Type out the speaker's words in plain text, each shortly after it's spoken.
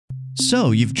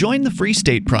So, you've joined the Free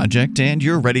State Project and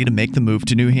you're ready to make the move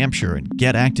to New Hampshire and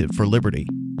get active for liberty.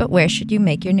 But where should you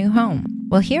make your new home?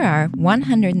 Well, here are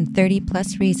 130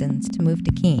 plus reasons to move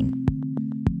to Keene.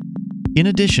 In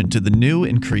addition to the new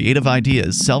and creative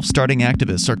ideas self-starting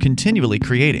activists are continually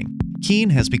creating, Keene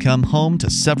has become home to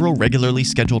several regularly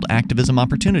scheduled activism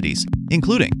opportunities,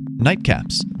 including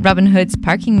nightcaps, Robin Hood's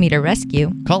parking meter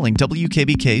rescue, calling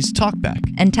WKBK's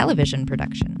Talkback, and television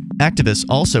production. Activists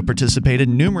also participate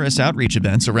in numerous outreach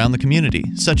events around the community,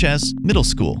 such as middle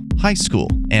school, high school,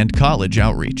 and college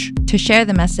outreach, to share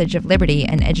the message of liberty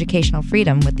and educational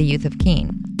freedom with the youth of Keene.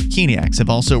 Keeniacs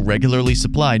have also regularly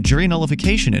supplied jury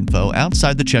nullification info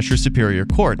outside the Cheshire Superior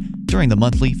Court during the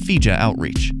monthly FIJA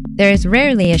outreach. There is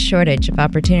rarely a shortage of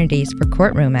opportunities for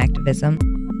courtroom activism.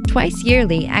 Twice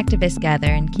yearly, activists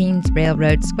gather in Keene's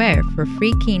Railroad Square for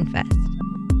Free Keene Fest.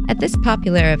 At this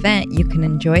popular event, you can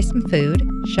enjoy some food,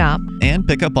 shop, and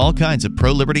pick up all kinds of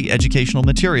pro-liberty educational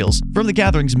materials from the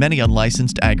gathering's many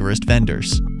unlicensed agorist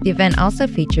vendors. The event also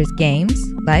features games,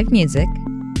 live music,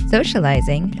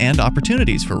 socializing, and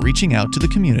opportunities for reaching out to the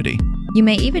community. You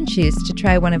may even choose to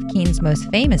try one of Keene's most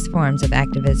famous forms of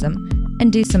activism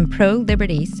and do some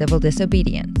pro-liberty civil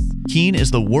disobedience. Keene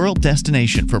is the world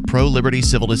destination for pro-liberty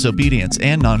civil disobedience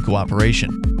and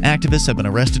non-cooperation. Activists have been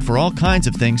arrested for all kinds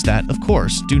of things that, of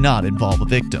course, do not involve a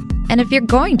victim. And if you're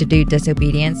going to do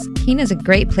disobedience, Keene is a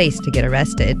great place to get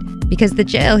arrested because the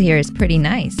jail here is pretty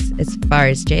nice as far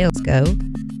as jails go.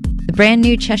 The brand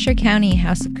new Cheshire County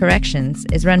House of Corrections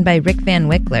is run by Rick Van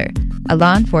Wickler, a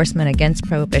law enforcement against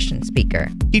prohibition speaker.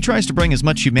 He tries to bring as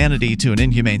much humanity to an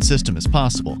inhumane system as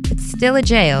possible. It's still a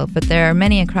jail, but there are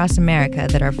many across America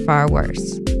that are far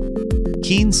worse.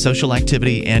 Keene's social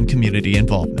activity and community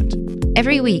involvement.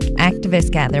 Every week,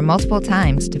 activists gather multiple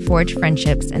times to forge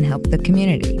friendships and help the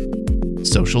community.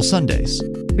 Social Sundays.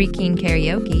 Free Keene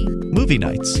karaoke. Movie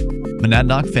nights.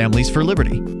 Monadnock Families for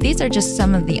Liberty. These are just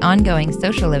some of the ongoing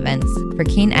social events for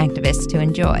Keene activists to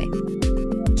enjoy.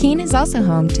 Keene is also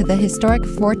home to the historic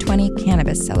 420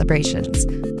 cannabis celebrations,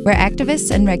 where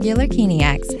activists and regular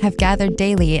Keeniacs have gathered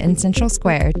daily in Central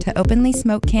Square to openly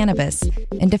smoke cannabis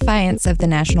in defiance of the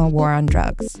national war on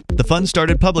drugs. The fun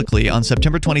started publicly on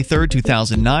September 23,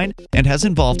 2009, and has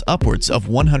involved upwards of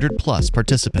 100-plus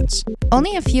participants.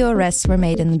 Only a few arrests were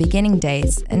made in the beginning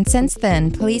days, and since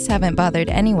then, police haven't bothered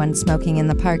anyone smoking in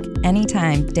the park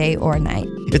anytime, day or night.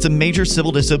 It's a major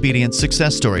civil disobedience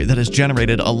success story that has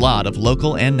generated a lot of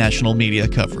local and national media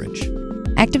coverage.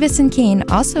 Activists in Keene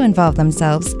also involve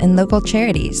themselves in local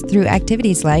charities through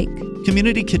activities like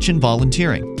community kitchen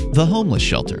volunteering, the homeless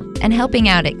shelter, and helping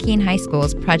out at Keene High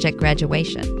School's project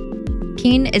graduation.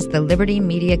 Keene is the liberty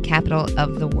media capital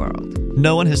of the world.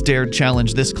 No one has dared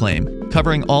challenge this claim.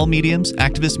 Covering all mediums,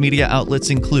 activist media outlets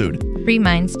include Free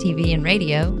Minds TV and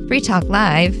Radio, Free Talk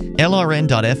Live,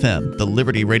 LRN.FM, the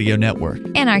Liberty Radio Network,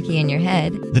 Anarchy in Your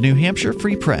Head, the New Hampshire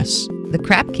Free Press, the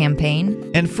CRAP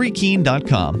Campaign, and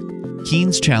FreeKeene.com.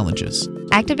 Keene's Challenges.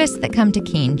 Activists that come to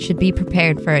Keene should be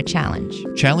prepared for a challenge.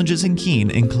 Challenges in Keene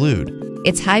include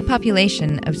its high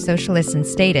population of socialists and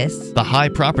statists, the high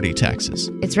property taxes,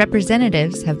 its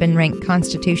representatives have been ranked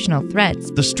constitutional threats,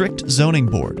 the strict zoning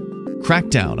board,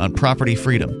 crackdown on property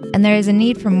freedom, and there is a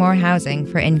need for more housing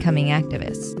for incoming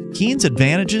activists. Keene's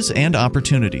advantages and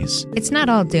opportunities. It's not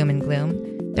all doom and gloom.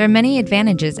 There are many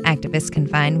advantages activists can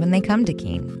find when they come to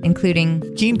Keene,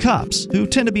 including Keene cops, who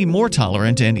tend to be more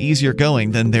tolerant and easier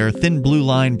going than their thin blue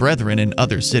line brethren in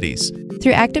other cities.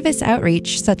 Through activist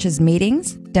outreach such as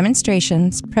meetings,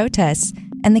 demonstrations, protests,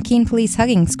 and the Keene Police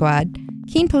Hugging Squad,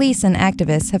 Keene police and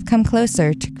activists have come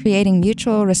closer to creating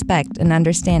mutual respect and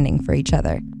understanding for each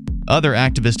other. Other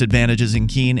activist advantages in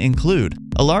Keene include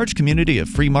a large community of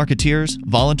free marketeers,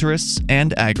 voluntarists,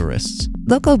 and agorists.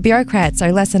 Local bureaucrats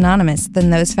are less anonymous than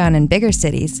those found in bigger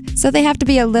cities, so they have to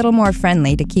be a little more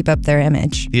friendly to keep up their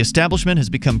image. The establishment has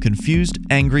become confused,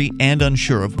 angry, and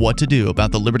unsure of what to do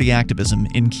about the liberty activism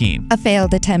in Keene. A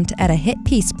failed attempt at a hit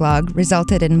piece blog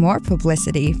resulted in more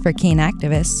publicity for Keene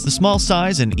activists. The small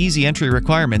size and easy entry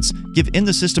requirements give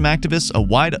in-the-system activists a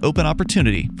wide open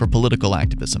opportunity for political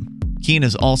activism. Keene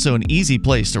is also an easy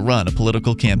place to run a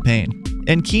political campaign.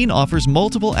 And Keene offers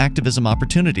multiple activism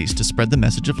opportunities to spread the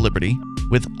message of liberty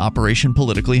with Operation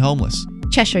Politically Homeless,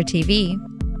 Cheshire TV,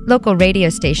 local radio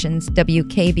stations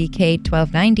WKBK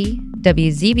 1290,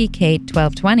 WZBK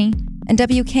 1220, and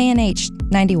WKNH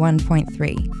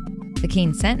 91.3, the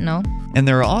Keene Sentinel, and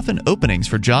there are often openings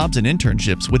for jobs and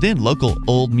internships within local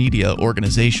old media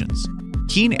organizations.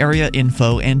 Keene area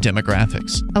info and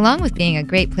demographics. Along with being a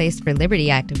great place for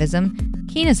liberty activism,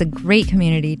 Keene is a great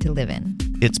community to live in.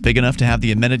 It's big enough to have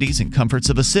the amenities and comforts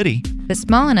of a city, but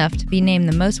small enough to be named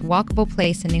the most walkable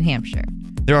place in New Hampshire.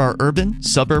 There are urban,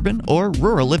 suburban, or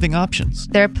rural living options,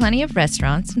 There are plenty of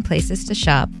restaurants and places to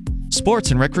shop,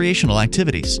 sports and recreational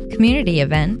activities. community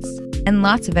events, and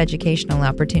lots of educational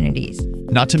opportunities.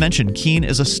 Not to mention, Keene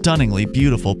is a stunningly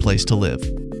beautiful place to live.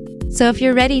 So if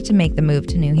you're ready to make the move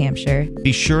to New Hampshire,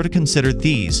 Be sure to consider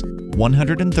these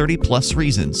 130 plus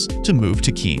reasons to move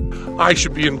to Keene. I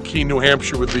should be in Keene, New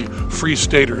Hampshire with the Free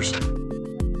Staters.